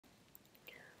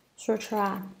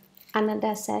Sutra.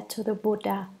 Ananda said to the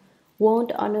Buddha,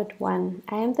 "World honored one,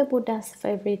 I am the Buddha's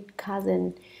favorite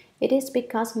cousin. It is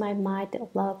because my mind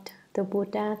loved the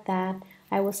Buddha that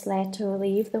I was led to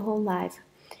live the whole life.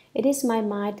 It is my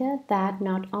mind that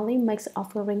not only makes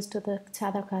offerings to the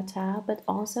Tathagata, but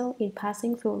also in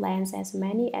passing through lands as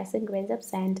many as the grains of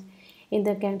sand in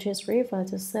the Ganges River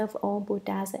to serve all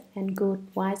Buddhas and good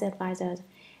wise advisors,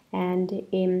 and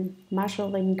in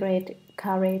marshalling great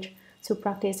courage to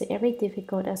practice every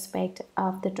difficult aspect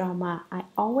of the Dharma. I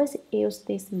always use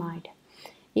this mind.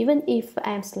 Even if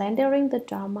I am slandering the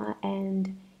Dharma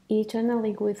and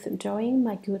eternally withdrawing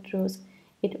my good rules,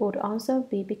 it would also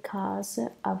be because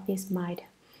of this mind.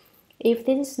 If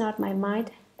this is not my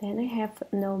mind, then I have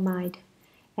no mind,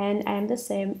 and I am the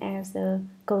same as a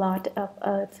clod of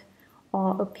earth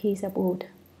or a piece of wood.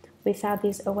 Without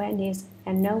this awareness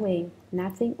and knowing,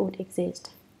 nothing would exist.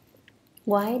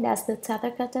 Why does the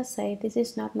Tathagata say this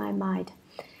is not my mind?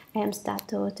 I am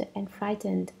startled and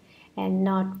frightened, and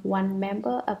not one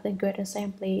member of the Great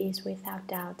Assembly is without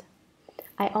doubt.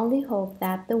 I only hope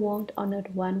that the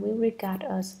world-honored one will regard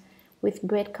us with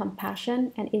great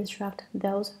compassion and instruct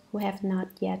those who have not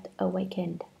yet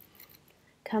awakened.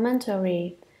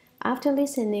 Commentary. After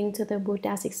listening to the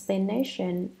Buddha's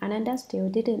explanation, Ananda still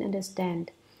didn't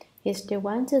understand. He still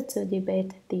wanted to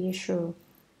debate the issue.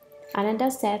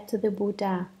 Ananda said to the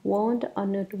Buddha,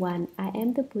 "World-honored one, I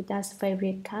am the Buddha's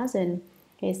favorite cousin."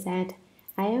 He said,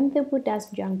 "I am the Buddha's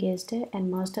youngest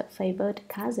and most favored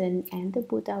cousin, and the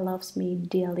Buddha loves me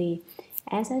dearly.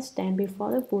 As I stand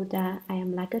before the Buddha, I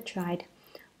am like a child."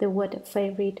 The word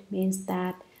favorite means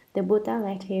that the Buddha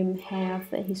let him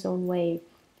have his own way.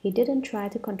 He didn't try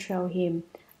to control him.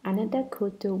 Ananda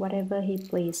could do whatever he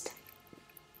pleased.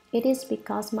 It is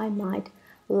because my mind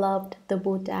loved the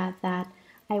Buddha that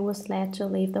I was led to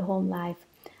live the whole life.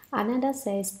 Ananda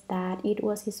says that it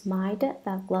was his mind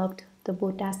that loved the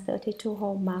Buddha's 32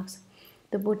 hallmarks.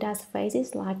 The Buddha's face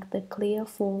is like the clear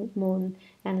full moon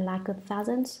and like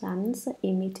 1,000 suns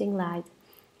emitting light.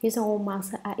 His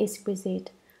hallmarks are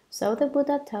exquisite. So the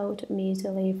Buddha told me to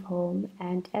leave home,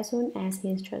 and as soon as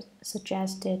he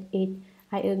suggested it,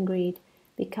 I agreed,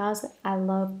 because I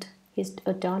loved his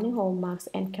adorning hallmarks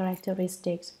and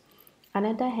characteristics.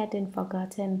 Ananda hadn't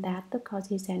forgotten that the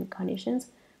causes and conditions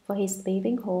for his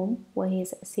leaving home were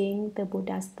his seeing the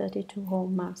Buddha's 32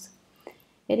 hallmarks.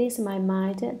 It is my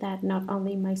mind that not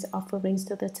only makes offerings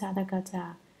to the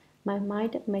Tathagata. My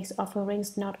mind makes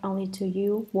offerings not only to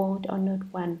you,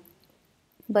 world-honored one,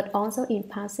 but also in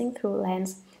passing through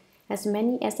lands as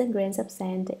many as the grains of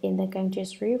sand in the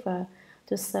Ganges River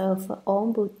to serve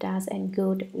all Buddhas and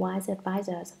good wise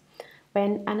advisors.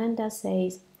 When Ananda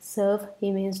says serve,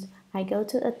 he means I go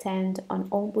to attend on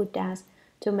all Buddhas,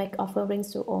 to make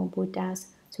offerings to all Buddhas,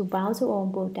 to bow to all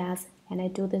Buddhas, and I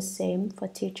do the same for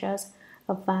teachers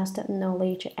of vast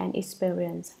knowledge and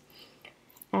experience.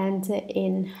 And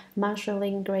in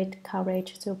marshalling great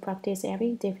courage to practice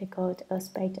every difficult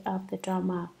aspect of the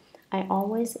Dharma, I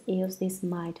always use this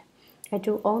mind. I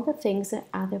do all the things that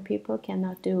other people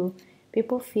cannot do.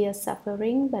 People fear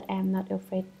suffering, but I am not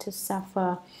afraid to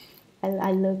suffer.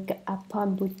 I look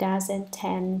upon Buddhas and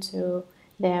tend to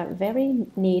their every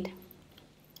need.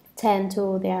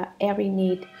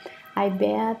 I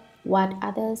bear what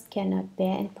others cannot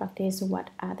bear and practice what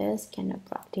others cannot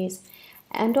practice.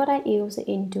 And what I use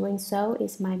in doing so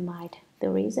is my mind.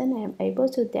 The reason I am able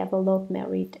to develop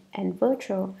merit and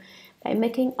virtue by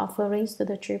making offerings to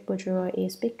the Tripitaka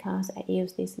is because I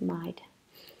use this mind.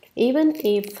 Even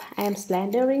if I am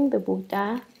slandering the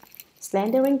Buddha,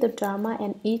 slandering the Dharma,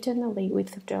 and eternally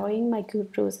withdrawing my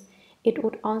good rules, it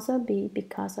would also be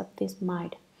because of this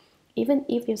mind. Even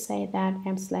if you say that I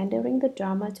am slandering the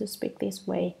Dharma to speak this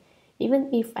way,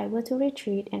 even if I were to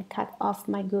retreat and cut off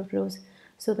my good rules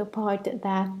to the point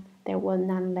that there were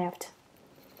none left,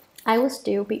 I would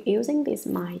still be using this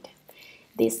mind.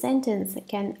 This sentence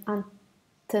can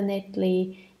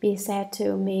alternately be said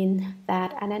to mean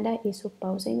that Ananda is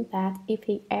supposing that if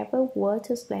he ever were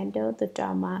to slander the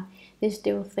Dharma, he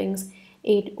still thinks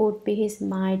it would be his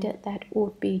mind that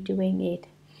would be doing it.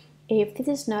 If this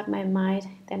is not my mind,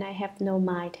 then I have no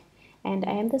mind, and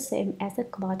I am the same as a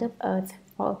clod of earth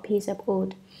or a piece of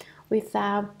wood.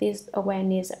 Without this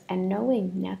awareness and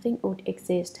knowing, nothing would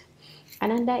exist.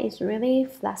 Ananda is really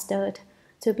flustered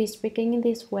to be speaking in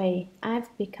this way.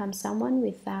 I've become someone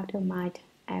without a mind.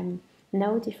 I am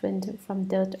no different from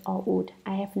dirt or wood.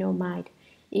 I have no mind.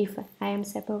 If I am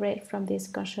separate from this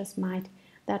conscious mind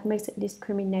that makes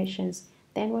discriminations,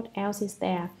 then what else is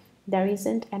there? There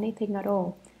isn't anything at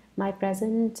all. My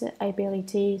present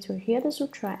ability to hear the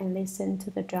sutra and listen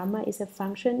to the Dharma is a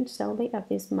function solely of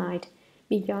this mind.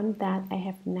 Beyond that, I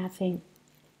have nothing.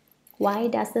 Why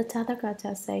does the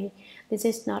Tathagata say, "This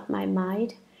is not my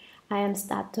mind"? I am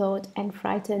startled and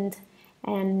frightened,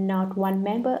 and not one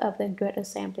member of the Great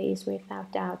Assembly is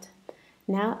without doubt.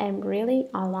 Now I am really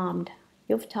alarmed.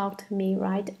 You've talked me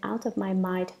right out of my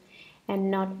mind,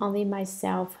 and not only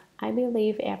myself. I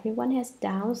believe everyone has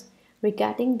doubts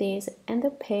regarding this, and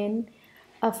the pain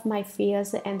of my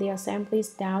fears and the Assembly's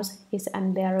doubts is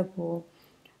unbearable.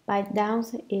 By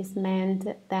doubts is meant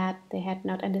that they had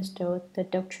not understood the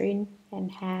doctrine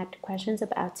and had questions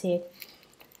about it.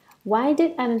 Why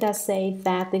did Ananda say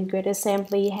that the Great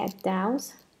Assembly had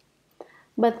doubts,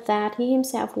 but that he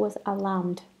himself was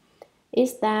alarmed?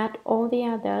 Is that all the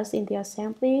others in the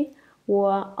assembly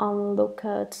were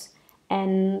onlookers,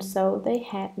 and so they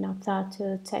had no thought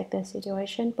to take the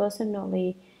situation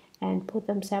personally and put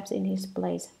themselves in his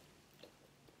place?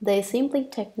 They simply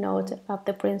take note of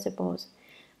the principles.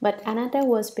 But Ananda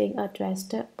was being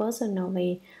addressed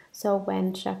personally, so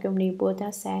when Shakyamuni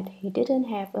Buddha said he didn't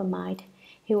have a mind,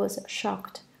 he was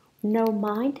shocked. No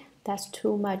mind? That's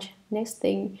too much. Next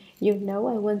thing you know,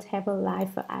 I won't have a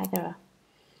life either.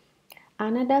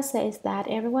 Ananda says that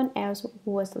everyone else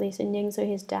who was listening to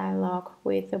his dialogue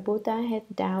with the Buddha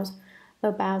had doubts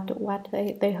about what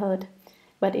they heard.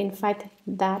 But in fact,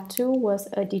 that too was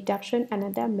a deduction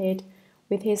Ananda made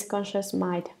with his conscious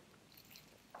mind.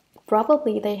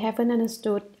 Probably they haven't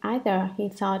understood either, he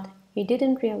thought. He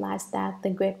didn't realize that the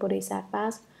great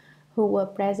Bodhisattvas who were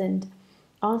present,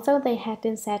 although they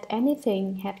hadn't said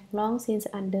anything, had long since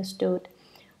understood.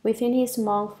 Within his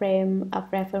small frame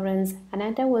of reference,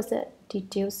 Ananda was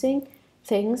deducing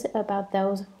things about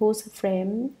those whose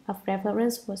frame of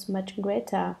reference was much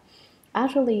greater.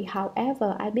 Actually,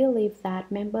 however, I believe that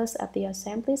members of the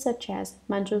assembly such as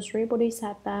Manjushri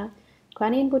Bodhisattva,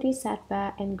 Kuan Yin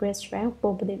Bodhisattva, and Great Strength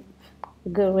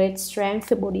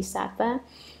Bodhisattva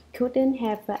couldn't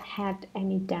have had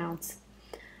any doubts.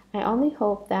 I only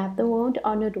hope that the World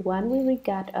Honored One will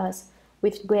regard us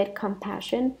with great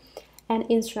compassion and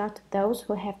instruct those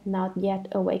who have not yet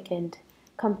awakened.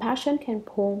 Compassion can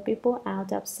pull people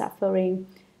out of suffering.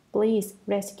 Please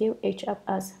rescue each of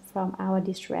us from our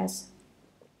distress.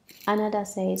 Ananda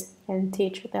says, and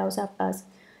teach those of us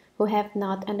who have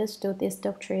not understood this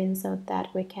doctrine so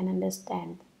that we can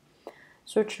understand.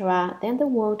 Sutra. Then the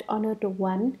World Honored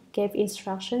One gave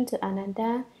instruction to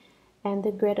Ananda and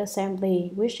the Great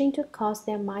Assembly, wishing to cause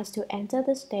their minds to enter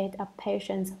the state of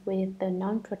patience with the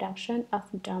non-production of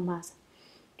dharmas.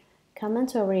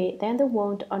 Commentary. Then the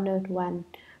World Honored One,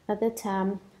 at the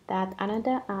time that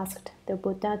Ananda asked the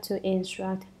Buddha to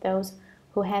instruct those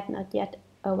who had not yet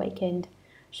awakened,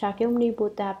 Shakyamuni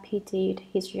Buddha pitied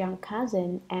his young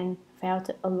cousin and felt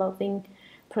a loving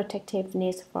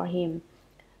protectiveness for him.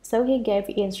 So he gave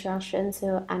instructions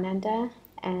to Ananda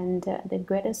and the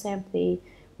Great Assembly,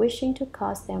 wishing to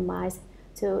cause their minds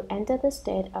to enter the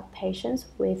state of patience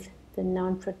with the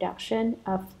non-production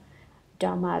of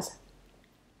dharmas.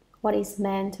 What is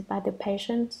meant by the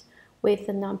patience with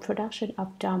the non-production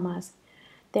of dharmas?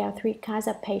 There are three kinds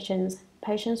of patience: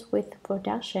 patience with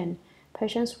production,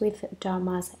 patience with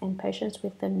dharmas, and patience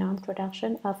with the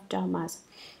non-production of dharmas.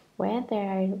 Where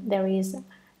there is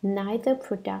neither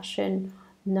production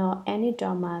nor any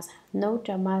dharmas, no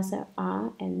dharmas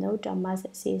are and no dharmas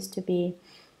cease to be.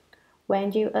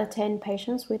 When you attain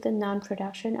patience with the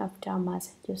non-production of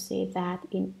dharmas, you see that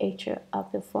in each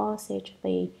of the four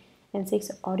sagely and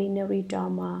six ordinary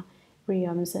dharma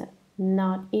realms,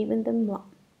 not even the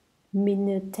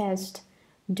minutest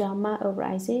dharma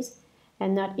arises,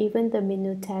 and not even the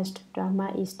minutest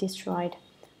dharma is destroyed.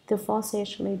 The four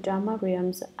sagely dharma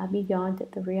realms are beyond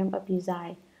the realm of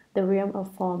desire, the realm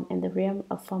of form, and the realm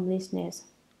of formlessness.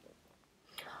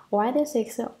 While the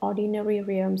six ordinary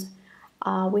realms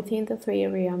are within the three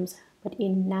realms, but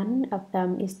in none of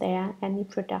them is there any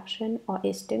production or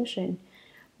extinction.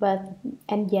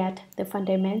 And yet the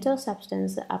fundamental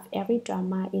substance of every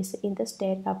dharma is in the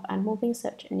state of unmoving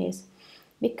suchness.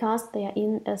 Because they are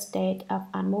in a state of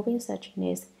unmoving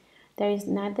suchness, there is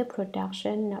neither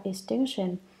production nor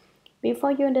extinction.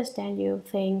 Before you understand, you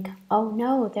think, oh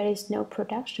no, there is no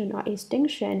production or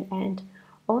extinction, and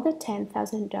all the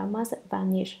 10,000 dharmas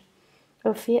vanish.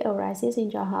 A fear arises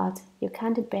in your heart. You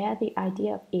can't bear the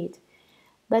idea of it.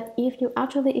 But if you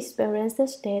actually experience the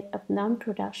state of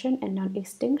non-production and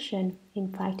non-extinction,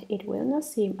 in fact, it will not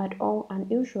seem at all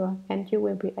unusual, and you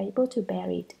will be able to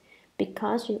bear it,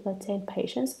 because you attain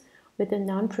patience with the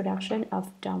non-production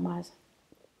of dharmas.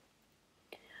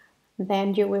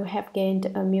 Then you will have gained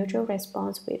a mutual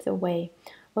response with the way.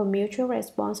 A mutual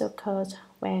response occurs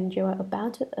when you are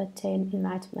about to attain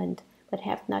enlightenment, but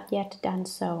have not yet done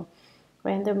so.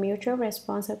 When the mutual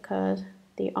response occurs,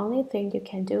 the only thing you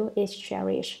can do is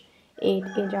cherish it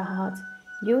in your heart.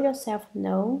 You yourself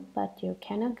know, but you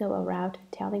cannot go around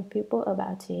telling people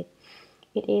about it.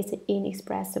 It is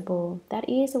inexpressible. That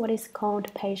is what is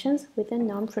called patience with the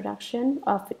non-production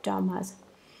of dharmas.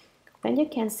 When you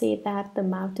can see that the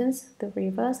mountains, the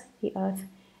rivers, the earth,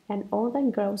 and all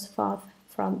that grows forth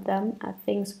from them are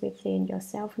things within your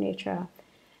self-nature,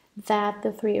 that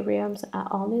the three realms are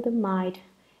only the mind,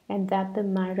 and that the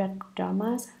Myriad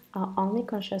dharmas are only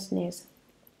consciousness.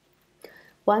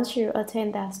 Once you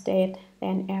attain that state,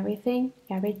 then everything,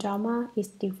 every dharma is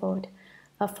devoid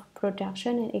of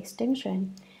production and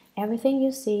extinction. Everything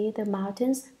you see, the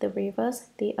mountains, the rivers,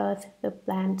 the earth, the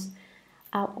plants,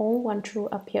 are all one true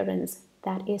appearance.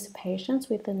 That is patience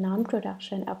with the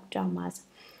non-production of dharmas.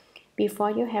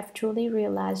 Before you have truly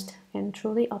realized and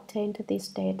truly obtained this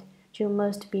state, you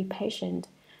must be patient.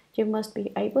 You must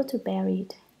be able to bear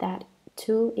it. That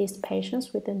too is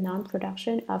patience with the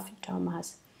non-production of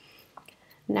dharmas.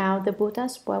 Now the Buddha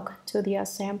spoke to the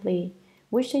assembly,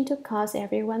 wishing to cause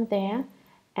everyone there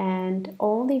and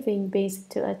all living beings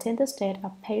to attain the state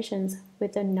of patience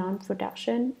with the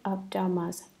non-production of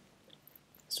dharmas.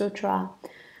 Sutra.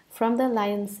 From the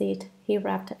lion's seat, he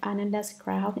wrapped Ananda's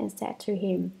crown and said to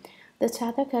him, the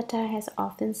Tathagata has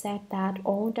often said that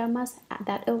all dharmas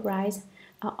that arise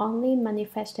are only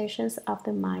manifestations of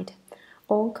the mind.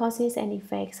 All causes and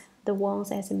effects, the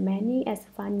ones as many as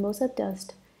fine motes of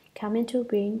dust, come into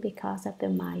being because of the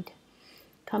mind.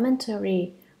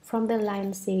 Commentary from the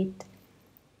lion's seat.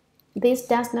 This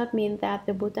does not mean that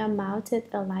the Buddha mounted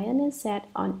a lion and sat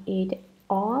on it,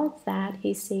 or that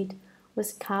his seat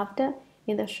was carved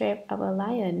in the shape of a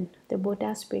lion. The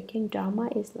Buddha speaking Dharma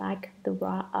is like the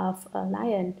roar of a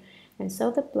lion, and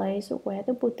so the place where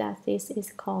the Buddha sits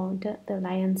is called the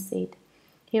lion's seat.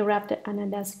 He wrapped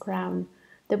Ananda's crown.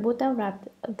 The Buddha wrapped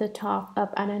the top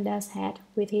of Ananda's head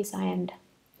with his hand.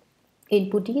 In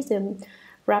Buddhism,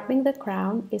 wrapping the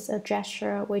crown is a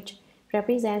gesture which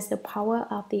represents the power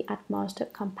of the utmost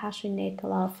compassionate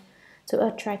love to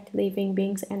attract living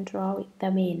beings and draw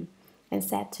them in, and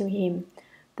said to him,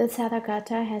 the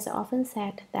Tathagata has often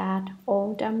said that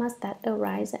all dharmas that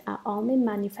arise are only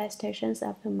manifestations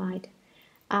of the mind.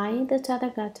 I, the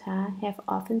Tathagata, have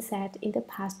often said in the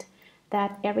past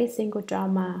that every single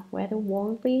dharma, whether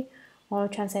worldly or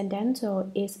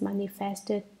transcendental, is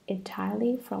manifested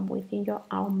entirely from within your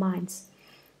own minds.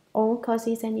 All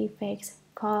causes and effects,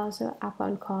 cause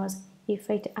upon cause,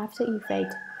 effect after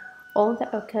effect, all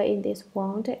that occur in this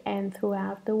world and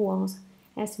throughout the worlds,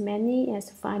 as many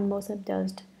as fine motes of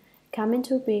dust, come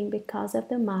into being because of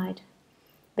the mind.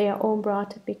 They are all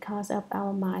brought because of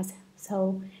our minds.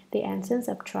 So the ancients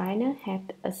of China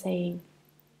had a saying,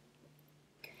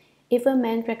 if a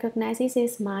man recognizes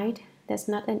his mind, there's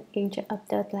not an inch of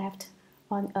dirt left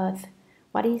on earth.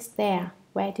 What is there?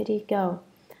 Where did it go?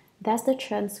 That's the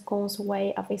Church school's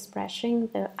way of expressing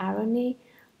the irony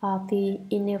of the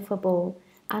ineffable.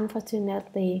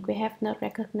 Unfortunately, we have not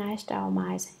recognized our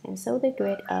minds, and so the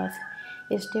great earth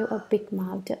is still a big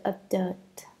mountain of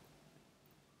dirt.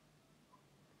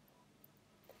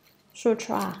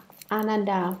 Sutra.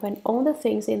 Ananda, when all the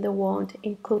things in the world,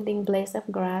 including blades of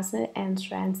grass and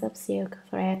strands of silk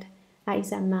thread, are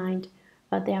examined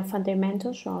at their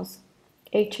fundamental source,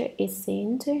 each is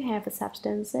seen to have a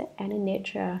substance and a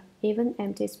nature. Even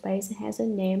empty space has a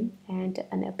name and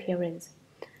an appearance.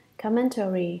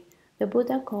 Commentary. The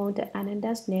Buddha called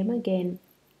Ananda's name again.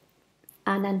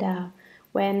 Ananda,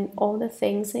 when all the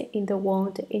things in the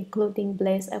world, including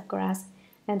blades of grass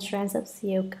and strands of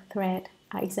silk thread,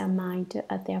 are examined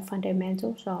at their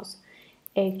fundamental source,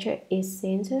 each is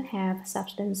seen to have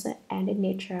substance and a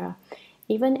nature.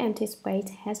 Even empty space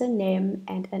has a name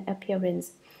and an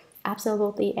appearance.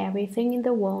 Absolutely everything in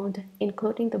the world,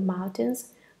 including the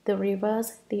mountains, the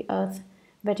rivers, the earth,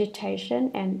 vegetation,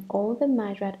 and all the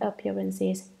myriad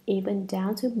appearances, even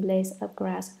down to blades of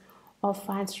grass or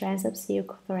fine strands of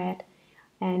silk thread,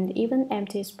 and even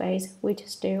empty space, which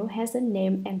still has the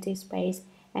name empty space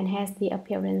and has the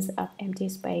appearance of empty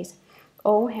space,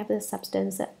 all have the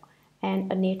substance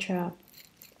and a nature.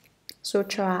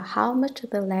 Sutra. How much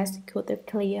the less could the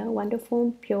clear,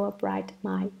 wonderful, pure, bright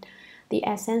mind, the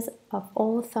essence of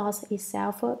all thoughts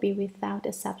itself, be without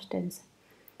a substance?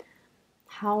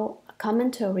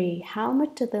 Commentary. How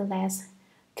much the less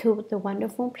could the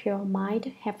wonderful, pure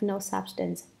mind have no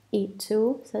substance? It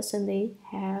too certainly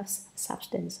has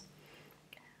substance.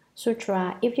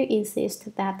 Sutra. If you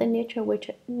insist that the nature which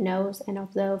knows and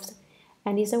observes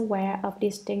and is aware of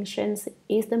distinctions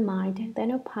is the mind,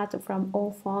 then apart from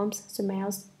all forms,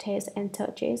 smells, tastes, and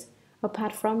touches,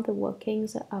 apart from the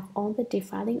workings of all the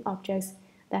defiling objects,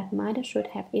 that mind should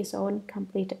have its own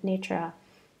complete nature.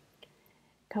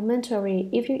 Commentary.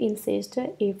 If you insist,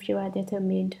 if you are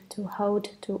determined to hold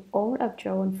to all of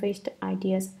your own fixed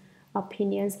ideas,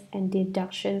 opinions, and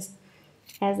deductions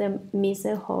as a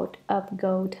miser holds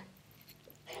gold,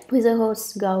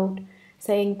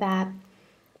 saying that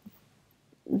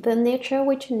the nature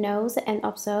which knows and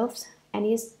observes and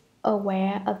is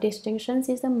aware of distinctions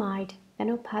is the mind, and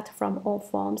apart from all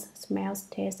forms, smells,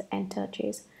 tastes, and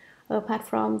touches, apart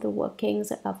from the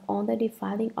workings of all the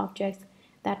defiling objects,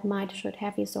 that mind should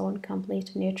have its own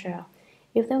complete nature.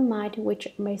 If the mind which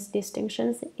makes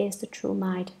distinctions is the true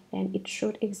mind, then it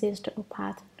should exist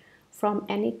apart from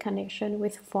any connection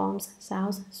with forms,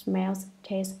 sounds, smells,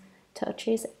 tastes,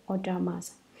 touches, or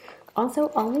dharmas.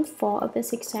 Although only 4 of the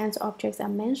 6 sense objects are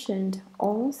mentioned,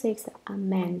 all 6 are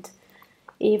meant.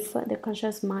 If the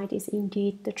conscious mind is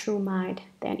indeed the true mind,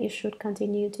 then it should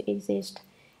continue to exist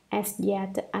as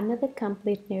yet another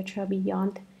complete nature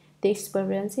beyond the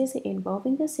experiences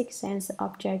involving the 6 sense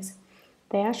objects.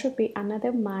 There should be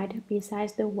another mind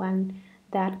besides the one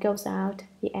that goes out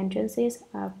the entrances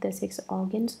of the 6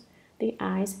 organs, the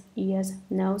eyes, ears,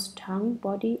 nose, tongue,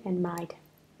 body, and mind.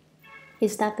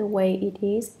 Is that the way it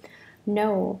is?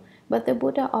 No, but the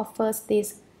Buddha offers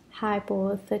this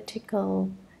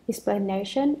hypothetical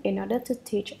explanation in order to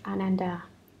teach Ananda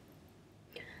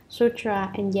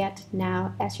Sutra, and yet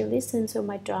now, as you listen to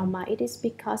my drama, it is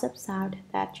because of sound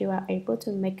that you are able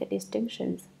to make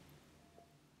distinctions.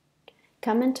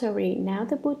 Commentary. Now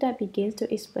the Buddha begins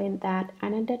to explain that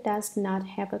Ananda does not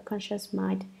have a conscious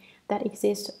mind that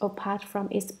exists apart from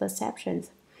its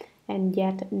perceptions, and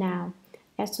yet now,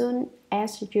 as soon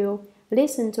as you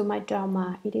listen to my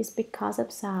drama, it is because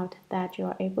of sound that you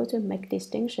are able to make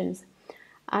distinctions.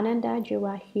 Ananda, you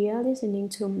are here listening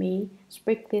to me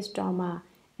speak this drama,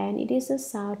 and it is the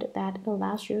sound that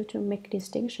allows you to make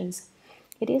distinctions.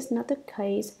 It is not the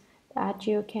case that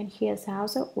you can hear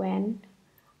sounds when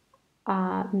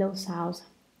no sounds.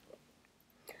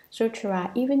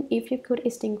 Sutra. Even if you could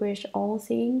extinguish all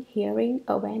seeing, hearing,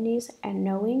 awareness, and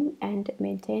knowing, and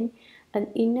maintain an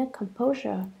inner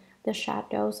composure, the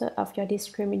shadows of your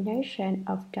discrimination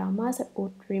of dharmas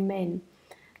would remain.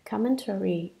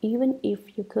 Commentary. Even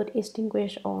if you could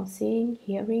extinguish all seeing,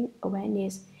 hearing,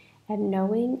 awareness, and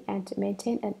knowing, and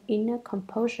maintain an inner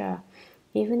composure,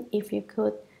 even if you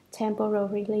could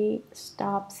temporarily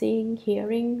stop seeing,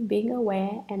 hearing, being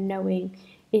aware, and knowing,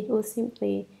 it would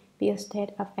simply be a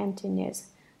state of emptiness.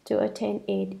 To attain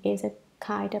it is a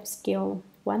kind of skill.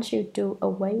 Once you do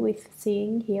away with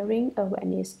seeing, hearing,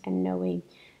 awareness, and knowing,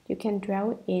 you can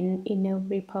dwell in inner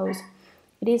repose.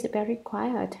 It is very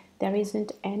quiet. There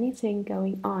isn't anything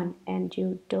going on, and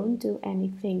you don't do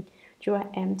anything. You are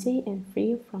empty and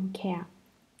free from care.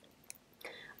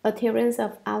 Adherents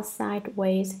of outside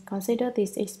ways consider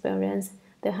this experience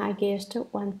the highest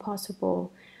one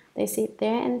possible. They sit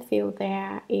there and feel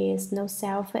there is no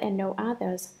self and no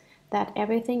others, that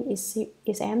everything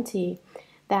is empty,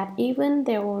 that even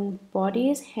their own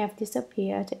bodies have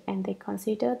disappeared, and they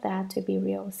consider that to be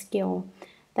real skill.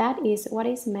 That is what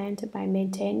is meant by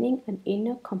maintaining an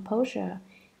inner composure.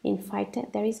 In fact,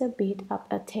 there is a bit of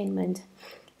attainment,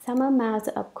 some amount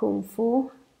of kung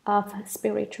fu, of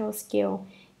spiritual skill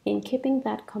in keeping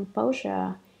that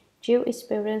composure. You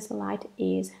experience light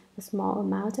is a small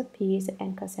amount of peace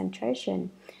and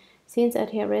concentration. Since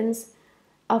adherents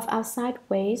of outside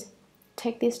ways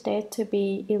take this state to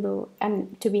be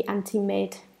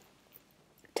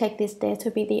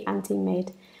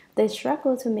ultimate, they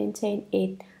struggle to maintain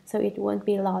it so it won't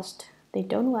be lost. They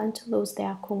don't want to lose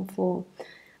their kung fu.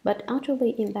 But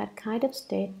actually, in that kind of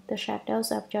state, the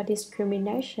shadows of your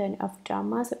discrimination of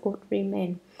dharmas would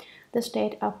remain. The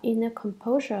state of inner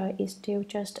composure is still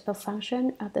just a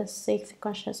function of the 6th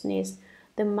consciousness,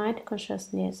 the mind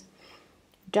consciousness.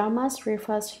 Dharmas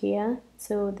refers here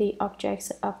to the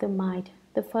objects of the mind.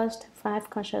 The first 5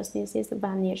 consciousnesses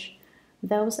vanish,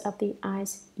 those of the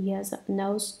eyes, ears,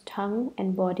 nose, tongue,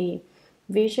 and body.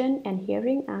 Vision and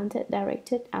hearing aren't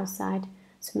directed outside.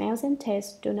 Smells and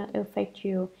tastes do not affect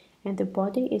you, and the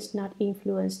body is not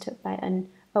influenced by an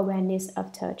awareness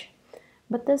of touch.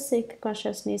 But the 6th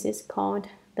consciousness is called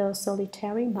the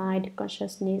solitary mind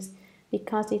consciousness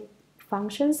because it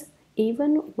functions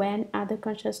even when other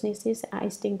consciousnesses are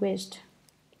extinguished.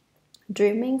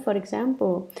 Dreaming, for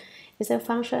example, is a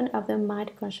function of the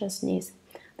mind consciousness.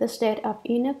 The state of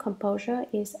inner composure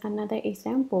is another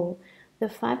example. The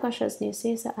 5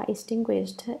 consciousnesses are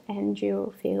extinguished, and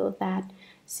you feel that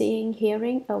seeing,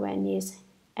 hearing, awareness,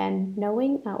 and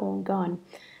knowing are all gone.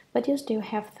 But you still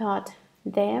have thought,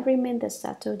 There remain the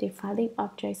subtle defiling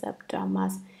objects of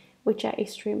dharmas, which are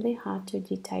extremely hard to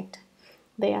detect.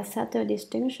 They are subtle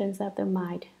distinctions of the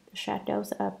mind, the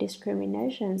shadows of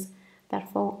discriminations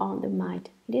that fall on the mind.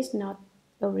 It is not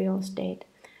a real state.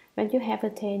 When you have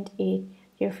attained it,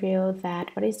 you feel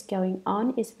that what is going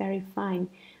on is very fine,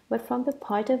 but from the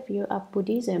point of view of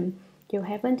Buddhism, you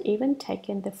haven't even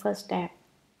taken the first step.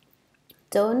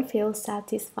 Don't feel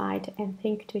satisfied and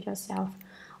think to yourself,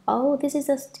 oh, this is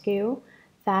a skill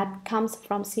that comes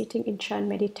from sitting in Chan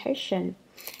meditation.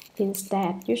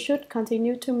 Instead, you should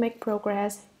continue to make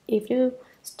progress. If you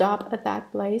stop at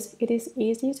that place, it is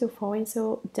easy to fall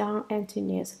into dark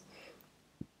emptiness,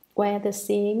 where the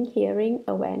seeing, hearing,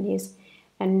 awareness,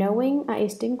 and knowing are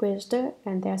extinguished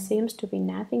and there seems to be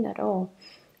nothing at all.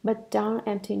 But dark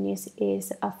emptiness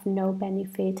is of no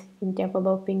benefit in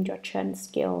developing your Chan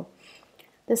skill.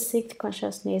 The sixth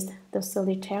consciousness, the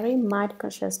solitary mind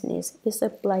consciousness, is a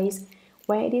place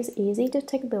where it is easy to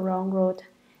take the wrong road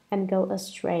and go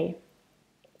astray.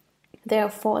 There are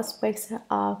four aspects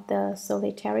of the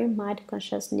solitary mind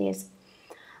consciousness.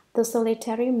 The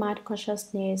solitary mind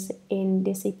consciousness in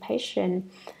dissipation.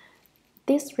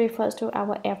 This refers to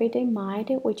our everyday mind,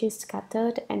 which is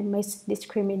scattered and makes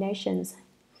discriminations.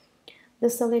 The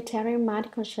solitary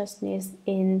mind consciousness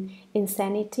in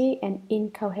insanity and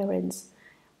incoherence.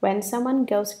 When someone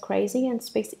goes crazy and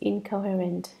speaks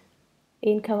incoherently,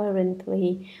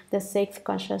 the sixth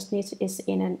consciousness is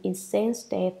in an insane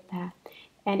state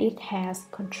and it has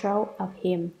control of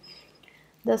him.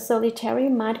 The solitary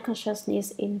mind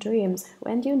consciousness in dreams.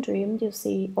 When you dream, you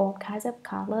see all kinds of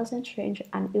colors and strange,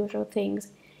 unusual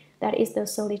things. That is the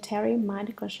solitary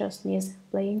mind consciousness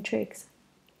playing tricks.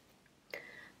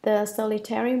 The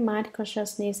solitary mind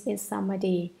consciousness in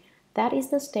samadhi. That is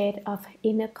the state of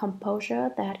inner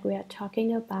composure that we are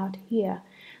talking about here.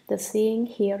 The seeing,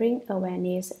 hearing,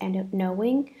 awareness, and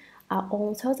knowing are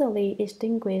all totally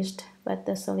extinguished, but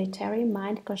the solitary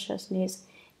mind consciousness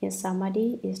in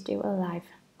samadhi is still alive.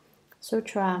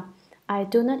 Sutra. I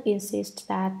do not insist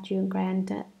that you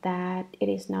grant that it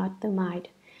is not the mind,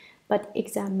 but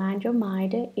examine your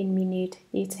mind in minute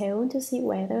detail to see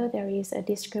whether there is a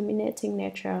discriminating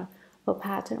nature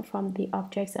apart from the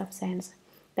objects of sense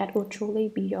that will truly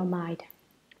be your mind.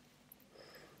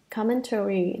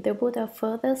 Commentary. The Buddha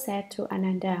further said to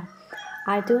Ananda,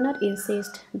 I do not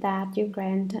insist that you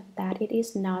grant that it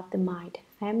is not the mind.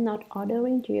 I am not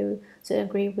ordering you to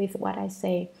agree with what I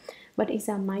say, but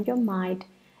examine your mind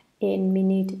in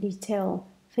minute detail.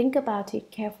 Think about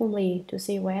it carefully to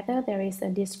see whether there is a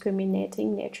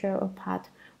discriminating nature apart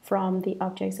from the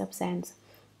objects of sense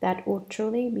that would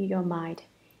truly be your mind.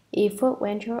 If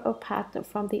when you're apart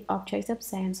from the objects of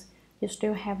sense, you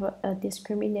still have a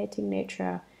discriminating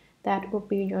nature, that would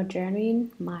be your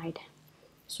genuine mind.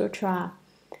 Sutra.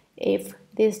 If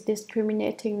this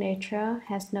discriminating nature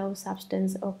has no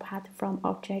substance apart from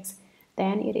objects,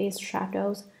 then it is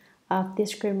shadows of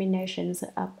discriminations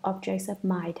of objects of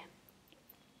mind.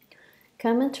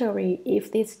 Commentary.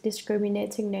 If this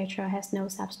discriminating nature has no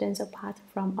substance apart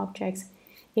from objects,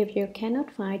 if you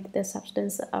cannot find the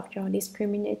substance of your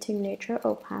discriminating nature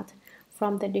apart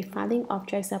from the defining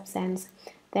objects of sense,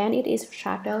 then it is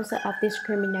shadows of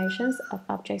discriminations of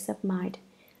objects of mind.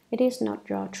 It is not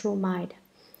your true mind.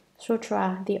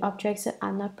 Sutra. The objects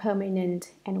are not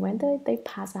permanent, and when they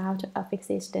pass out of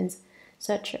existence,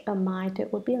 such a mind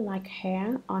would be like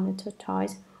hair on a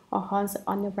tortoise or horns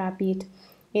on a rabbit.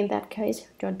 In that case,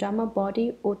 your Dhamma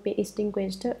body would be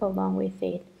extinguished along with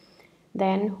it.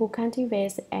 Then who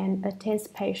cultivates and attains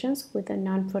patience with the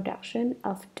non-production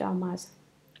of dhammas?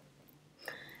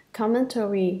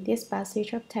 Commentary. This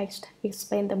passage of text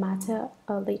explains the matter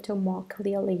a little more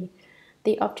clearly.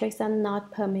 The objects are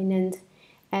not permanent,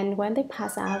 and when they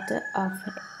pass out of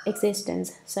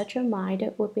existence, such a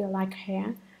mind would be like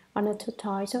hair on a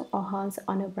tortoise or horns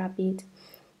on a rabbit.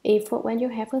 If when you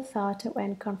have a thought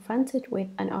when confronted with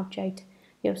an object,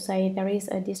 you say there is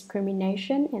a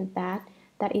discrimination and that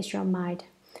is your mind.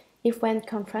 If when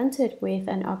confronted with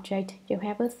an object you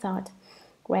have a thought,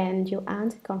 when you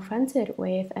aren't confronted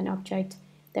with an object,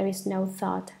 there is no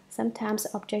thought. Sometimes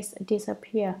objects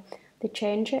disappear, they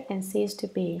change and cease to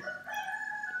be.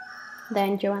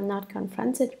 Then you are not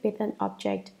confronted with an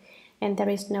object, and there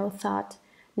is no thought,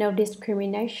 no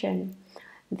discrimination.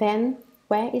 Then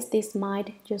where is this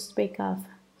mind you speak of?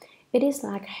 It is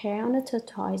like hair on a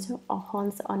tortoise or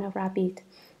horns on a rabbit.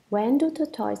 When do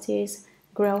tortoises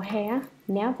grow hair?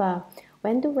 Never.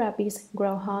 When do rabbits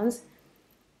grow horns?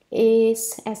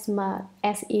 It's as much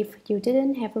as if you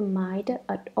didn't have a mind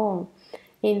at all.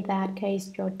 In that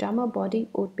case, your Dhamma body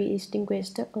would be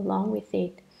extinguished along with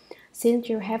it. Since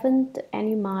you haven't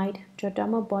any mind, your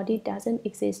Dharma body doesn't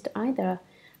exist either.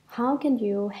 How can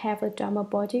you have a Dharma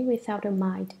body without a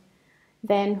mind?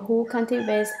 Then who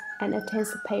cultivates and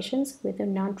attains patience with the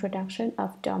non-production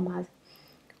of dharma?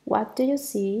 What do you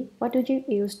see? What do you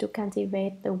use to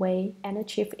cultivate the way and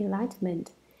achieve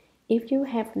enlightenment? If you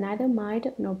have neither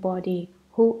mind nor body,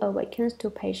 who awakens to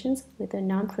patience with the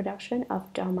non-production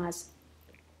of dharmas?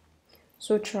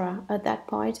 Sutra. At that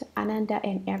point, Ananda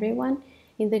and everyone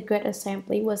in the great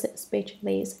assembly was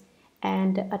speechless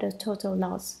and at a total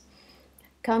loss.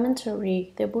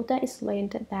 Commentary. The Buddha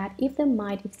explained that if the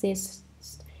mind exists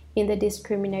in the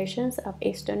discriminations of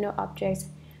external objects,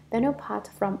 then apart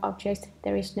from objects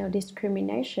there is no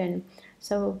discrimination.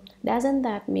 So doesn't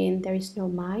that mean there is no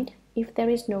mind? If there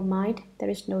is no mind, there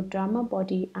is no Dharma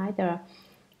body either.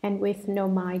 And with no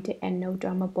mind and no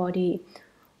Dharma body,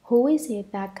 who is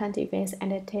it that cultivates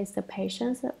and attains the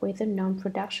patience with the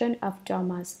non-production of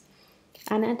dharmas?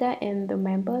 Ananda and the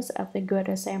members of the Great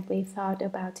Assembly thought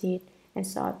about it and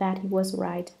saw that he was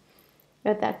right.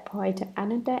 At that point,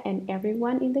 Ananda and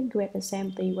everyone in the Great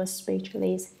Assembly was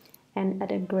speechless and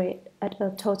at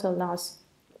a total loss.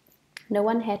 No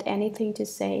one had anything to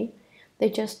say. They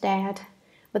just stared.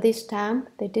 But this time,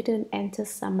 they didn't enter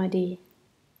samadhi.